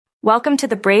Welcome to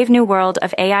the brave new world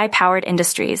of AI-powered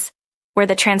industries, where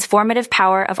the transformative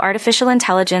power of artificial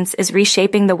intelligence is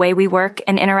reshaping the way we work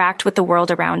and interact with the world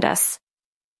around us.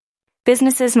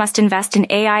 Businesses must invest in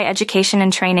AI education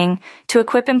and training to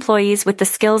equip employees with the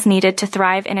skills needed to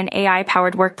thrive in an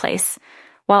AI-powered workplace,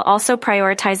 while also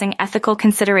prioritizing ethical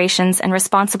considerations and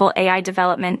responsible AI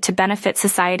development to benefit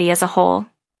society as a whole.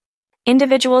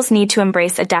 Individuals need to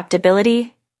embrace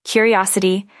adaptability,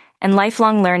 curiosity, and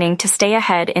lifelong learning to stay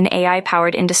ahead in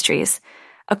AI-powered industries,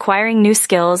 acquiring new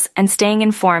skills and staying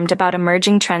informed about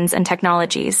emerging trends and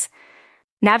technologies.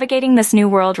 Navigating this new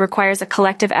world requires a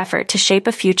collective effort to shape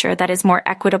a future that is more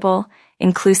equitable,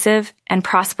 inclusive, and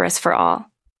prosperous for all,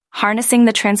 harnessing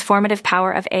the transformative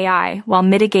power of AI while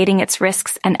mitigating its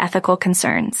risks and ethical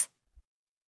concerns.